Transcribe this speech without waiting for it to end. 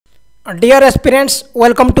Dear aspirants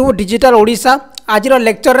welcome to digital Odisha. आज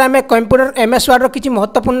lecture रे आमे कंप्यूटर एमएस वर्ड रो किछि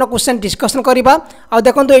महत्वपूर्ण क्वेश्चन डिस्कशन करबा। आ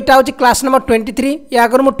देखंतु एटा होछि क्लास नंबर 23। या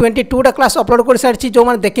अगर मु 22 टा क्लास अपलोड कर सारछि जो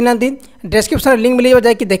माने देखिनांती डिस्क्रिप्शन लिंक मिलिबो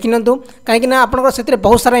जाय कि देखिनंतु काहे कि ना आपन को सेतरे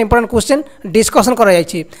बहुत सारा इंपोर्टेंट क्वेश्चन डिस्कशन करा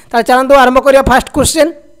जायछि। ता चलंतु आरंभ करिया फर्स्ट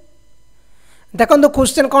क्वेश्चन। देखंतु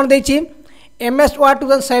question cone दैछि MS Word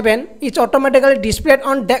 2007 is automatically displayed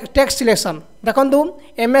on text selection। देखंतु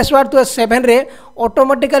MS Word 2007 रे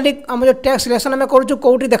ऑटोमेटिकली हम जो टेक्स्ट सिलेक्शन में करूछु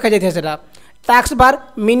कोठी देखा जाय सेटा task bar,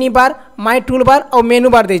 mini bar, my tool bar और मेनू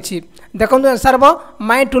बार देछि। देखंतु आंसर बो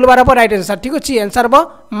माय टूल बार पर राइट आंसर। ठीक अछि, आंसर बो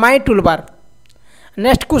my tool bar.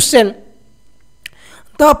 Next question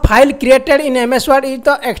तो file created in MS Word is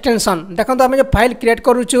the extension. देखंतु हम जो फाइल क्रिएट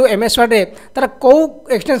करूछु MS Word रे तार को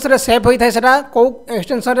एक्सटेंशन रे सेव होई थाय सेटा को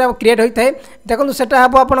एक्सटेंशन रे क्रिएट होई थाय। देखंतु सेटा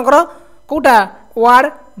हबो आपनकर कोटा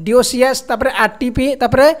वर्ड DOCS तापर RTP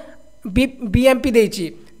तापर BMP देछि।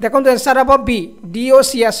 देखंतु आंसर हबो B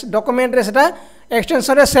DOCS डॉक्यूमेंट रे सेटा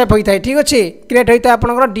एक्सटेंशन रे सेव होई थाय। ठीक अछि, क्रिएट होई थाय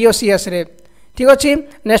आपनकर DOCS रे। ठीक अछि,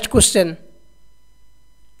 नेक्स्ट क्वेश्चन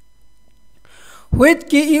व्हिच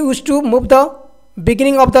की used to move the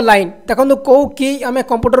beginning of the line. देखो कौ की आम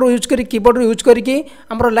कंप्यूटर यूज कर कीबोर्ड यूज करके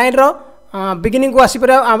आम लाइन बिगिनिंग को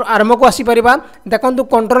आसीपर आरंभ को आसीपर। देखो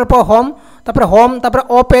कंट्रोल पर होम तापर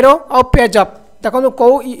अप एरो और पेज अप। देखो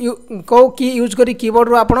कौ की यूज कर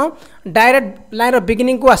कीबोर्ड आप डायरेक्ट लाइन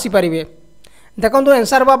बिगिनिंग को आसीपर। देखो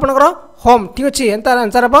आंसर हम आपंकर होम। ठीक अच्छे,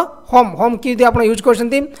 आंसर हम होम। होम की आप यूज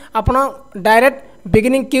कर डायरेक्ट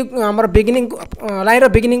बिगिनिंग की आमर बिगिनिंग लाइन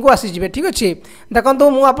बिगिनिंग को आसीजे। ठीक अच्छे, देखो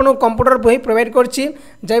मुझे आपको कंप्यूटर बही प्रोवाइड करछि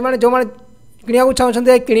जो मैंने किणा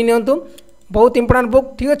चाहते कि बहुत इंपोर्टेंट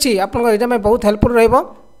बुक। ठीक अच्छे, आपको एग्जाम में बहुत हेल्पफुल रहिबो।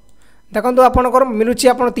 देखो आपंकर मिलूँ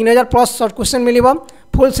आप 3000 प्लस सर्ट क्वेश्चन मिल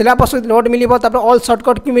फुल सिलेबस नोट मिल ऑल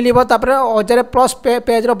सर्टकट की मिल 1000 प्लस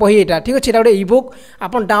पेज बही यहाँ। ठीक अच्छे, गोटे इ बुक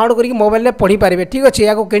आप डाउनलोड करके मोबाइल में पढ़ी पारे। ठीक अच्छे,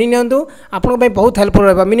 या कि नियंतु आपको बहुत हेल्पफुल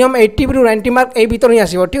रहा। मिनिमम 80 ରୁ 90 मार्क यही भर ही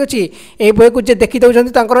आसो। ठीक अच्छे, यही बही को देखी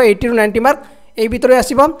दौरान 80 ରୁ 90 मार्क यही भर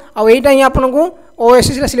आसो। आईटा ही आपको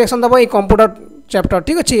OSSC सिलेक्शन दब ये कंप्यूटर चैप्टर।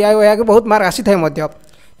 ठीक अच्छे, या बहुत मार्क आसी था।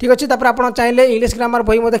 ठीक अच्छे, आप चाहिए इंग्लिश ग्रामर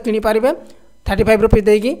बही किनीपारे 35 रुपीज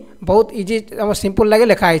देगी। बहुत इजी सिंपल लगे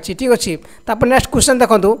लिखाई। ठीक अच्छे, तापर नेक्स्ट क्वेश्चन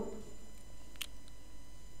देखो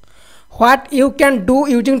what you can do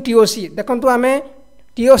using TOC। देखो आम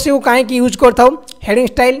TOC को कहीं यूज करता heading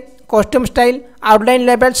style, custom style, outline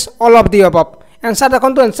levels, all of the above. Answer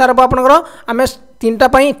देखो आंसर हम आपंकर आम 3टा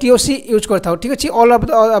TOC यूज करता। ठीक अच्छे, all of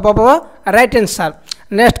the above right answer.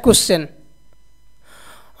 Next question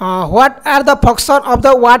what are the function of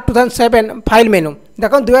the Word 2007 file menu.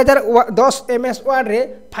 देखो 2010 MS Word रे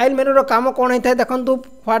file menu रो काम कौन होता है। देखो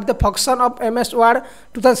what the function of MS Word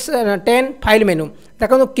 2010 file menu.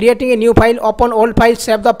 देखो creating a new file, open old file,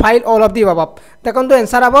 save the file, all of the above. देखो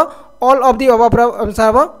answer हम all of the above. Answer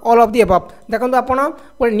हम ऑल ऑफ द अबव। देखो आप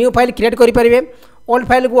गोटे new file create करेंगे, old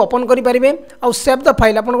file को open करेंगे और सेव द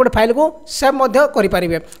फाइल आप गोटे फाइल को सेव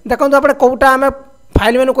करेंगे। देखो आप कौटा आम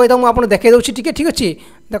फाइल मेनू कही था मुझे देखे दूसरी टी। ठीक अच्छे,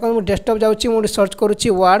 देखो मुझे डेस्कटॉप जाऊँगी मुझे सर्च करुच्ची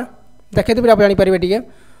वर्ड देखेदेवी आप जानीपारे टे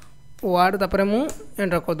वर्ड तापर मुझे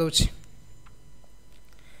एंटर कर दूसरी।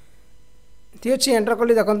 ठीक अच्छे, एंटर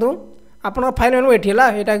कली। देखो आप फाइल मेनू ये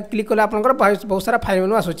यहाँ क्लिक कले आप बहुत सारा फाइल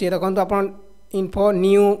मेनू आसूँ। देखो आप इनफो,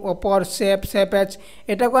 न्यू, ओपर, सेव, सेव एच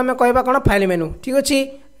यहाँ को आम कह कौन फाइल मेनू। ठीक अच्छे,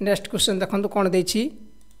 नेक्स्ट क्वेश्चन देखो कौन देती।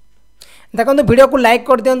 देखो वीडियो को लाइक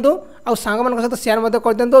कर दिंतु और सांग मान सहित शेयर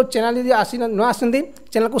कर दिंतु। चैनल यदि आसी न आसती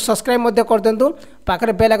चैनल को सब्सक्राइब कर दिंतु।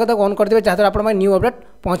 पाखे बेल आइकन ऑन कर देवे जहाँद्वारा आप न्यू अपडेट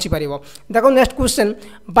पहुँची पार। देखो next question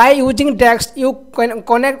by using text you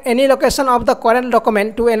connect any location of the current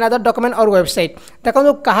document to another document और वेबसाइट।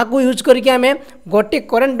 देखो क्या यूज करके आम गोटे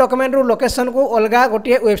करेंट डॉक्यूमेंट रू लोकेशन को अलग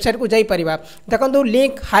गोटे वेबसाइट को जापर। देखो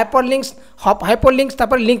लिंक, हाइपर लिंक्स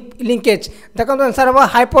तापर लिंकेज। देखो आंसर हम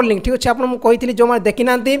हाइपर लिंक। ठीक अच्छे, आपको कही जो मैंने देखी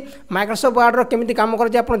ना माइक्रोसॉफ्ट वर्ड केमी काम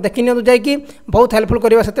कर देखी नि जाकि बहुत हेल्पफुल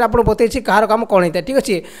करवा से आपको बताइए कହାର काम कौन होता है। ठीक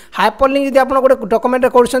अच्छे, हाइपर लिंक जब आप गोटे डॉक्यूमेंट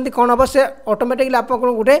कर कौन हम से ऑटोमेटिकली आप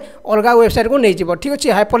गोटे अलग वेबसाइट को नहीं जीव। ठीक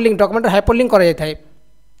अच्छे, hyper link document hyper link कर जाए।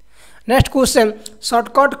 Next question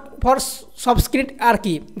shortcut for subscript are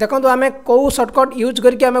की। देखो आम कौ शॉर्टकट यूज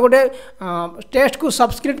करके आम गोटे टेक्स्ट को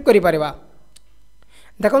सबस्क्रिप्ट करें।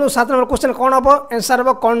 देखो 7 नंबर क्वेश्चन कौन हम आंसर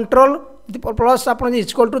हम कंट्रोल प्लस आप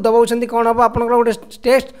इक्वल टू दबाऊँ कौन हम आप गोटे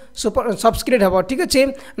टेक्स्ट सुपर सबस्क्रिप्ट हम। ठीक अच्छे,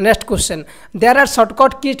 next question there are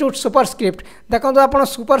shortcut की टू सुपरस्क्रिप्ट। देखो आप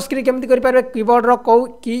सुपरस्क्रिप्ट केमती करेंगे कीबोर्ड रो कौ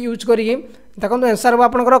की यूज करी। देखो आंसर हम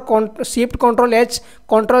आपंकर shift control H,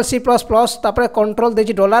 control C plus plus तापर कंट्रोल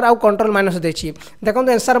देछि डॉलर आउ कंट्रोल माइनस देछि। देखो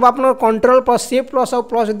आंसर हम आप कंट्रोल प्लस शिफ्ट प्लस आउ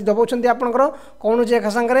प्लस दबाऊँ आपंकर कौन एक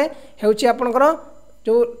सांगे होची आपंकर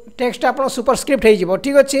जो टेक्स्ट आप सुपरस्क्रिप्ट हो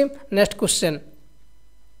ठीक अच्छे। Next question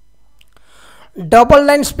double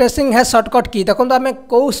line spacing है सर्टकट की देखो आम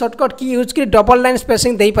कौ सर्टकट की यूज कर डबल लाइन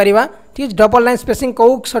स्पेसिंग दे पारिबा ठीक है। डबल लाइन स्पेसिंग कौ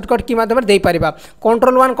सर्टकट की माध्यम दे Paribas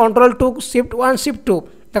Ctrl 1 Ctrl 2 Shift 1 Shift 2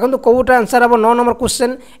 देखो कौटा आंसर हम 9 नंबर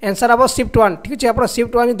क्वेश्चन आंसर हम Shift 1 ठीक अच्छे। आप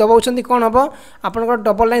Shift 1 दबाउछंती कौन हम आप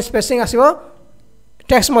double line spacing आसीबो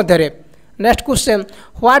text Madhya. Next question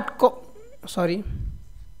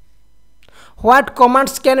What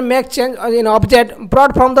commands can make change in object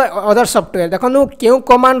brought from the other software देखो क्यों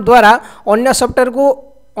कमांड द्वारा अन्य सॉफ्टवेयर को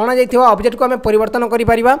अणा जाइथिबा ऑब्जेक्ट को आम परिवर्तन करि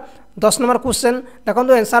परिबा। 10 नंबर क्वेश्चन देखो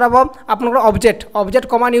आंसर हम आपन ऑब्जेक्ट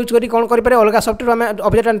कमांड यूज करी कौन करि पारे अलग सॉफ्टवेयर आम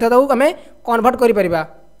ऑब्जेक्ट आनथिबा आम कन्वर्ट करि परिबा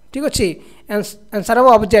ठीक अच्छे। आंसर हम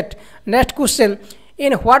object. Next question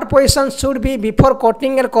in what position should be before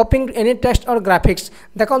cutting and कॉपिंग any text और ग्राफिक्स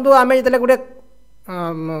देखो आम जो गोटे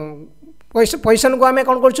पोजिशन को आम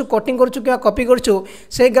कौन करूँ कटिंग करूँ कॉपी करूँ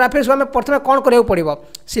से ग्राफिक्स को आम प्रथम कौन करा पड़ो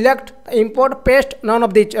select import paste none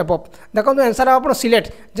of this above देखो आंसर आप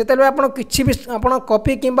सिलेक्ट जिते आप किसी भी आप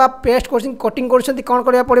कॉपी कि पेस्ट कटिंग कर कौन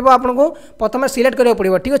करा पड़ो आपको प्रथम सिलेक्ट करा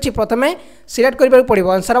पड़ो ठीक अच्छे। प्रथम सिलेक्ट करा पड़ो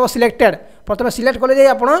आंसर हम सिलेक्टेड प्रथम सिलेक्ट कले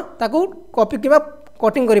आप कॉपी कि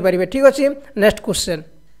कटिंग करेंगे ठीक अच्छे। Next question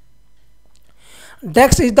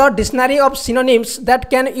Dex is the dictionary of synonyms that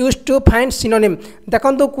can use to find synonym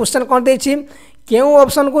देखो क्वेश्चन कौन देछि केउ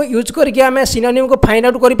ऑप्शन को यूज करके आम सिनोनिम को फाइंड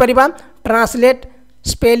आउट करि परिबा ट्रांसलेट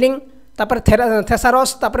स्पेलिंग तापर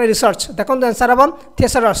थेसारस तापर रिसर्च देखो आंसर हम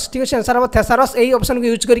थेसारस ठीक अच्छे। आंसर हम थेसारस यही ऑप्शन को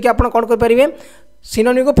यूज करके आप कौन करेंगे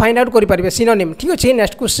सिनोनिम को फाइंड आउट करेंगे सिनोनिम ठीक अच्छे।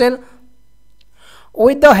 Next question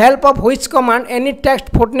with the help of which command any text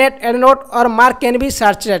footnote andnot or mark can be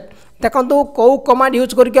searched देखो कौ कमांड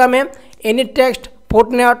यूज करके आम एनी टेक्स्ट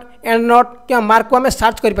फुटनोट एंडनोट क्या मार्क को आम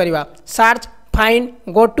सर्च कर परिबा सर्च फाइंड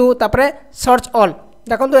गो टू तापर सर्च ऑल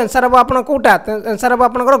देखो आंसर हम आप कौटा आंसर हम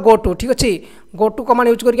आप गो टू ठीक अच्छे। गो टू कमांड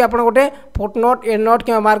यूज करके आप गोटे फुटनोट एंडनोट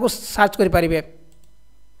क्या मार्क को सर्च कर पारिबे।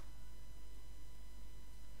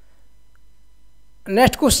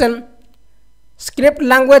 Next question script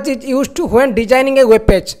language is use to when designing A web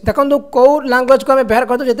page देखो कौ लैंग्वेज को आम व्यवहार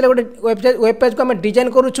करते जो गोटे वेब पेज को आम डिजाइन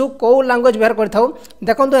करूँ कौ लैंग्वेज व्यवहार करता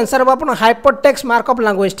देखो आंसर हम आप हाइपरटेक्स्ट मार्कअप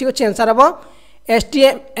लैंग्वेज ठीक अच्छे। आंसर हम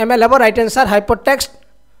HTML हम right answer hypertext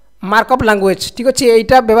markup language ठीक अच्छे।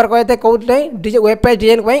 यहाँ व्यवहार करते कौटे वेब पेज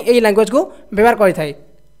डिजाइन यही लैंग्वेज को व्यवहार करता है।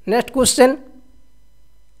 Next question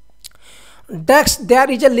Dex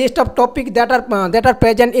there is a list of topics that are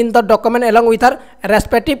present in the document along with her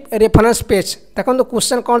respective reference page देखो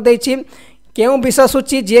क्वेश्चन कौन देछि केउ विषय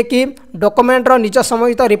सूची जे कि डॉक्यूमेंट रो निज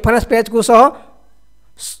संबंधित रेफरेंस पेज को सह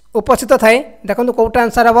उपस्थित थाए देखो कौटा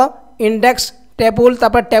आंसर हम इंडेक्स टेबुल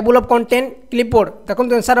तापर टेबुल ऑफ कंटेंट क्लिपबोर्ड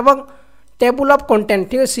देखो आंसर हम टेबुल ऑफ कंटेंट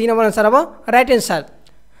ठीक है। सी नंबर आंसर हम right answer.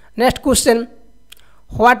 Next question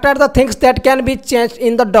What are the things that can be changed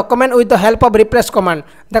in the document with the help of replace command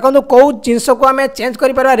देखो कौ जिनस को आम change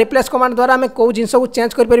कर रिप्लेस कमांड द्वारा आम कौ जिनस को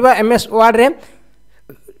चेंज कर MS वर्ड रे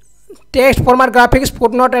text format graphics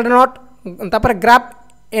footnote endnote तापर ग्राफ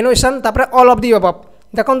एनोटेशन तापर ऑल ऑफ द अबव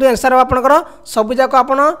देखो आंसर आपनकर सब जाक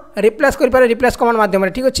आप रिप्लेस कर रिप्लेस कमांड माध्यम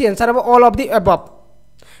ठीक अच्छे। आंसर हम all of the above.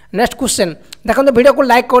 Next question देखो वीडियो को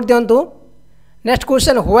लाइक कर दिंतु। Next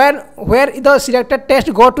question where the selected text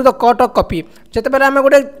go to the cut of copy जितेबाला आम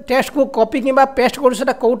गोटे टेक्स्ट को कॉपी कि पेस्ट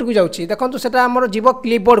करूँ कौट को जाऊँगी देखो से जीव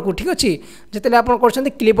क्लिपबोर्ड को ठीक अच्छे। जिते आप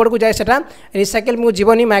क्लिपबोर्ड को जाए से रिसाइकल को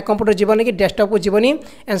जीवनी माय कंप्यूटर जीवनी कि डेस्कटॉप को जीवनी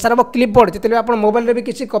आंसर हम क्लिपबोर्ड जिते आप मोबाइल में भी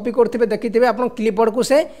किसी कॉपी करेंगे देखिए आप क्लिपबोर्ड को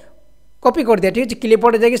से कॉपी कर दिए ठीक है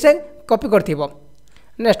क्लिपबोर्ड जाकि से कॉपी कर।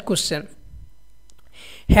 Next question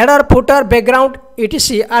header footer background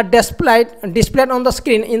etc are displayed on the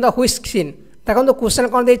screen in the which scene देखो क्वेश्चन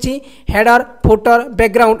कौन देछि हेडर फुटर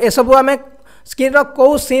बैकग्राउंड ए सब आम स्क्रीन रो कौ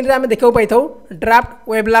सीन रे आम देखा पाई draft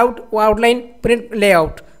web layout outline print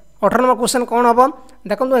layout. 18 number question कौन हम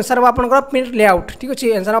देखो आंसर हम आप प्रिंट लेआउट ठीक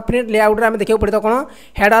अच्छे। आंसर हम प्रिंट लेआउट रे आम देखा पड़ता कौन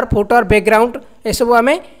हेडर फुटर बैकग्राउंड ए सब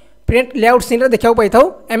आम प्रिंट लेआउट सीन रे देखा पाई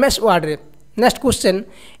MS वर्ड रे। Next question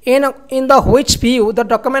in the which view the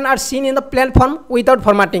document are seen in the plain form without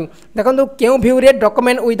formatting देखो क्यों व्यू रे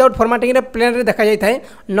डॉक्यूमेंट विदाउट फॉर्मेटिंग रे प्लेन रे देखा जाए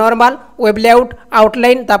नॉर्मल वेब लेआउट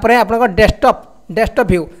आउटलाइन तापर आपन डेस्कटॉप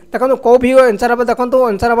व्यू देखो कौ व्यू आंसर हम देखो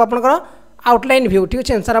आंसर हम आप आउटलाइन व्यू ठीक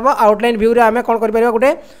अच्छे। आंसर हम आउटलाइन व्यू रे आम कौन कर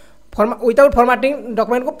गोटे विदाउट फॉर्मेटिंग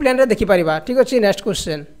डॉक्यूमेंट को प्लेन रे देखि परिबा ठीक अच्छे। Next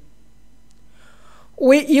question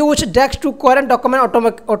we use Dex to current document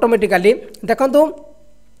automatically देखो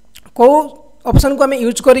कौ ऑप्शन को आम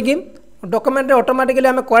यूज करी डॉक्यूमेंट ऑटोमेटिकली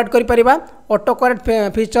आम करेक्ट कर परिबा ऑटो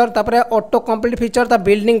करेक्ट फीचर तापर ऑटो कंप्लीट फीचर ता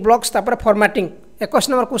बिल्डिंग ब्लॉक्स तापर फॉर्मेटिंग। 21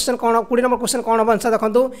 नंबर क्वेश्चन कौन 20 नंबर क्वेश्चन कौन हम आंसर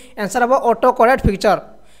देखो आंसर हम ऑटो करेक्ट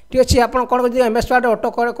ठीक अच्छे आप कौन कर MS word auto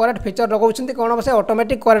correct feature लगाउछन्ती कौन हम से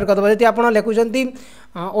ऑटोमेटिक करेक्ट कर देबो। जदि आप लिखुछन्ती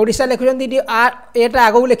ओडिशा लिखुछन्ती एटा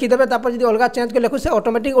आगो लिखिदेबे तापर जदि अलगा चेंज कर लिखु से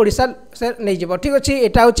ऑटोमेटिक ओडिशा से नहीं जीवो। ठीक अच्छे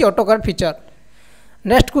एटा होची auto correct feature.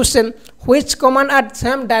 Next question which command are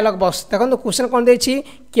same dialogue box देखो क्वेश्चन कौन देछि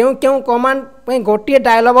क्यों क्यों कमांड पे गोटे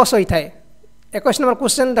डायलॉग बॉक्स होता है। 21 नंबर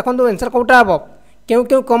क्वेश्चन देखो आंसर कोटा हम क्यों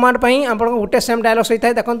क्यों कमांड पे आप गोटे सेम डायलॉग होता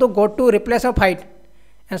है। देखो go to replace and find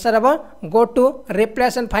answer हम go to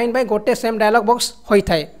replace and find by गोटे सेम डायलॉग बॉक्स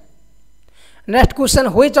होता है। Next question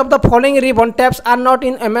which of the following ribbon tabs are not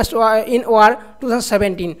in MS in word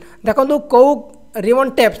 2017 देखो कौ ribbon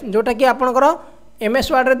tabs जोटा कि आपंकर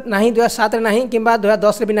MS word ना 2007 ना कि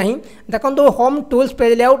 2010 भी ना। देखो home tools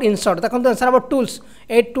page layout insert देखो आंसर हम टूल्स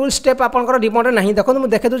ए टूल स्टेप आपंकर रिबन रे ना। देखो मुझे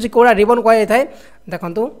देखे दूसरी कौड़ा रिबन कह जाए देखो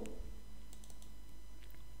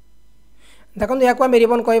देखो या आम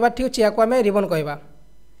रिबन कहवा ठीक अच्छे या आम रिबन कहवा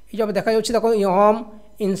ये देखा देखो home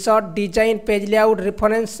insert design page layout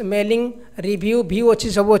reference mailing review view अच्छी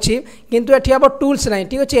सब अच्छी किंतु एठी अब टूल्स ना।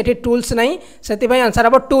 ठीक अच्छे ये टूल्स ना से आंसर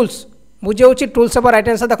हम टूल्स बुझे टूल्स हम राइट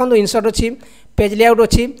आंसर देखो इंसर्ट अच्छी पेज लेआउट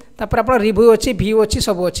अच्छी तापर आप रिव्यू अच्छी व्यू अच्छी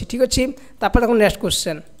सब अच्छी। ठीक अच्छे तापर देखो next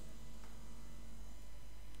question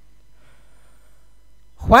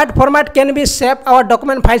what format can be save our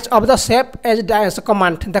document files of the save as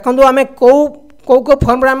command देखो आम कौ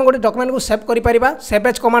फॉर्म आम गोटे डॉक्यूमेंट को सेव करा सेव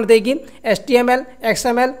एज कमांड देगी HTML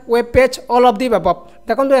XML web page all of the above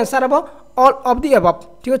देखो आंसर हम ऑल ऑफ दी अबव।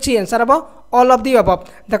 ठीक अच्छे आंसर हम ऑल ऑफ दी अबव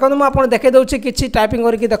देखो मुझे देखे दूसरी किसी टाइपिंग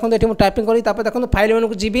करके देखो ये मुझे टाइपिंग करी देखो फाइल मेनू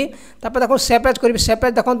को जीवी देखो सेव एज करी सेव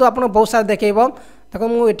एज देखो आप बहुत सारा देखेब देखो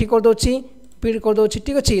मुझे करदे पीड करदे।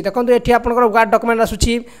 ठीक अच्छे देखो ये आप ward document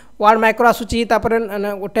आसूची ward micro आसूची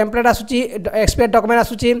template आसूची XPR document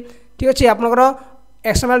आसूची। ठीक अच्छे आपंकर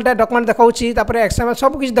XML डॉक्यूमेंट देखा XML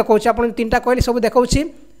सब किसी देखा आप तीन टा कहली सब देखा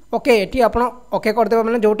ओके ये आप ओके करदे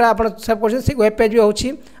मैंने जोटा आप सेव कर वेब पेज भी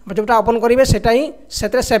होटा ओपन करेंगे सेटा ही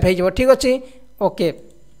से सेव हो। ठीक अच्छे ओके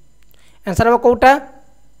आंसर हम कौटा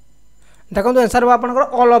देखो आंसर हम आपंकर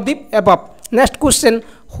all of the above. Next question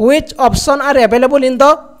which option are available in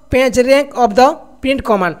the page rank of the print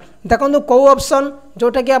command देखो कौ ऑप्शन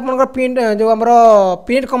जोटा कि आपंकर प्रिंट जो आम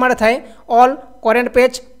प्रिंट कमांड थाए all current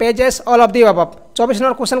page pages all of the above. 24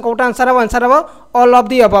 number question कौटा answer हम all of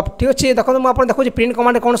the above. ठीक अच्छे देखो मुझे देखो प्रिंट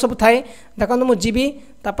कमांड कौन सब थाए देखो मुझे जीवी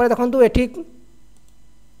देखो ये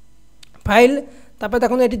फाइल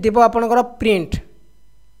देखो ये देव आपंकर प्रिंट।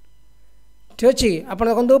 ठीक अच्छे आप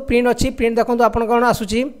देखो प्रिंट अच्छी प्रिंट देखो आप कौन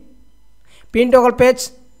आसूची प्रिंट ऑल पेज।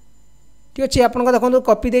 ठीक अच्छे आप देखो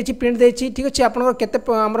कॉपी देती प्रिंट देती। ठीक अच्छे आप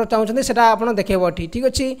चाहते से आप देखेब ये। ठीक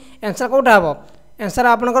अच्छे आंसर कौटा हम आंसर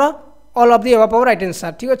आपंकर all of the above right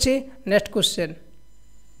answer. ठीक अच्छे next question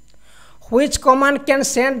which command can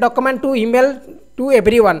send document to email to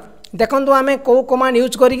everyone देखो आम कौ कमांड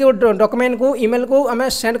यूज करके डॉक्यूमेंट को ईमेल को आम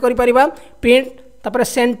सेंड कर प्रिंट तापर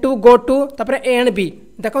सेंड टू गो टू तापर एंड बी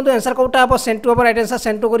देखो आंसर कौटा हम सेंड टू हम राइट आंसर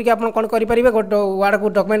सेंड टू करके आप कौन करेंगे वार्ड को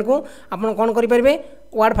डॉक्यूमेंट को आप कौन करेंगे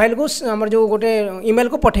वार्ड फाइल को आम जो गोटे ईमेल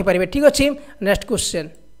को पठे पारे। ठीक अच्छे next question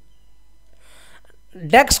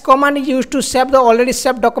desks command use to save the already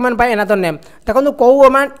save document by another name देखो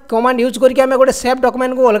कौ कमांड यूज करके आम गोटे सेव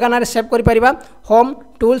डॉक्यूमेंट को अलग ना सेव कर home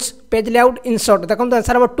tools page layout insert देखो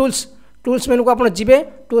आंसर हम टूल्स टूल्स मेनू को आप जी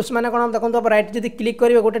टूल्स मैंने कौन देखो आप राइट जब क्लिक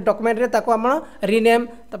करेंगे गोटे डॉक्यूमेंट रे ताको आप रिनेम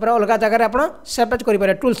अलग जगह आप सेव एज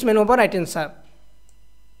करेंगे टूल्स मेनू हम right answer.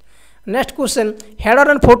 Next question header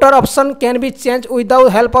and footer option can be change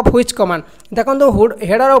without help of which command देखो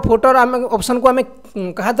हेडर और फोटर आम ऑप्शन को आम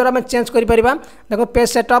क्या द्वारा चेंज कर देखो page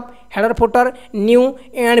setup header footer new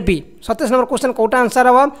and B. 27 number question कौटा answer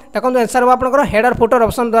हम देखो आंसर हम आपंकर हेडर फोटर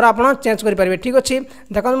ऑप्शन द्वारा आप चेंज करेंगे। ठीक अच्छे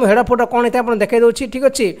देखो मुझे हेडर फोटर कौन होता है देखे दूसरी। ठीक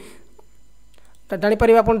अच्छे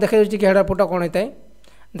जापर आप देखे दूसरी कि हेडर फोटर कौन होता है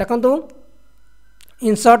देखो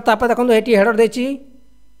इंसर्ट तापर देखो ये हेडर देती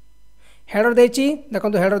देखो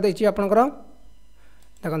हेडर देती आपंकर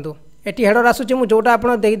देखो ये हेडर आसूँ मुझे जोटा आप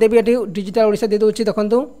देदेवी ये डिजिटल ओडिशा दे दूसरी देखो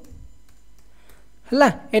है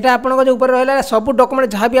यहाँ आपंक जो ऊपर रहा सब डॉक्यूमेंट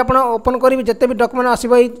जहाँ भी आप ओपन करेंगे जिते भी डॉक्यूमेंट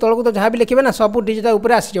आसो तौक तो जहाँ भी लिखे ना सब डिजिटल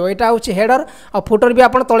ऊपर आसी जाए यहाँ हूँ हेडर और फुटर भी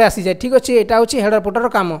आप तले आसी जाए। ठीक अच्छे यहाँ हूँ हेडर फुटर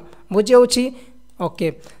काम बुझे होची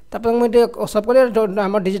ओके तापर मुझे सब कल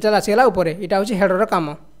आम डिजिटल आसीगला ऊपर यहाँ हूँ हेडर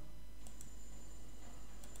काम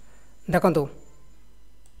देखो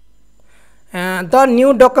the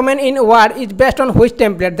new document in word is based on which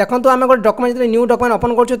template देखो आम गोटे डॉक्यूमेंट जो न्यू डॉक्यूमेंट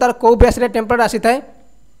ओपन कर तार कौ बेस टेम्पलेट आसी थाए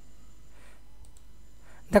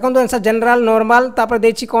देखो आंसर जनरल नॉर्मल तापर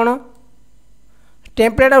देछि कौन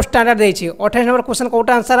टेम्पलेट और स्टैंडर्ड देछि। 28 नंबर क्वेश्चन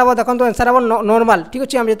कौटा आंसर हम देखो आंसर हम नॉर्मल। ठीक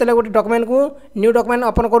अच्छे हम जो गोटे डॉक्यूमेंट को न्यू डॉक्यूमेंट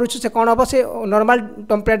ओपन करूँ से कौन हम से नॉर्मल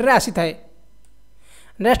टेम्पलेट रे आसी थाए।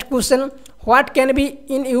 Next question what can be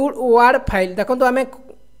in your word file देखो आम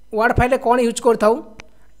वर्ड फाइल कौन यूज कर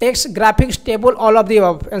text graphics table all of the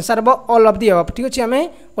above answer हम ऑल ऑफ दी अबव ठीक अच्छे आम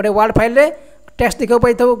गोटे वर्ड फाइल रे टेक्स्ट देखा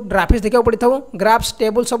पाई ग्राफिक्स देखा पड़ी ग्राफ्स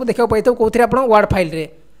टेबल सब देखा पाई कौन आप वर्ड फाइल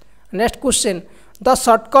रे नेक्स्ट क्वेश्चन द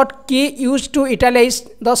शॉर्टकट की use to इटालाइज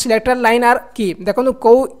the selected line are की देखो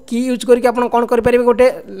कौ की यूज करके आप कौन करेंगे गोटे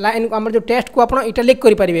लाइन आम जो टेक्स्ट को आप इटालिक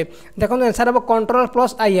करेंगे देखो आंसर हम कंट्रोल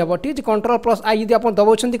प्लस आई हम ठीक है कंट्रोल प्लस आई यदि आप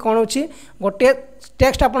दबाउछंती कौन होची गोटे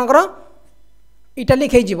टेक्स्ट आपनकर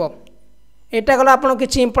इटालिक हो एटा गला आपन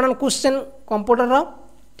किछि इंपोर्टेंट क्वेश्चन कंप्यूटर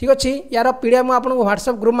ठीक अच्छे यार पीडीएफ मुझे आपको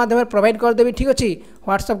व्हाट्सएप ग्रुप माध्यम प्रोवाइड करदेवी ठीक अच्छे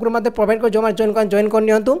व्हाट्सएप ग्रुप माध्यम प्रोवाइड कर जो जॉइन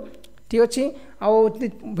करनी ठीक अच्छे आउ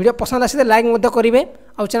वीडियो पसंद आसी लाइक करेंगे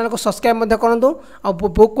आउ चैनल को सब्सक्राइब करूँ आ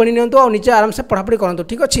बुक किनी नियंतु आ निजे आराम से पढ़ापढ़ी करूँ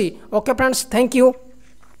ठीक अच्छे ओके फ्रेंड्स थैंक यू।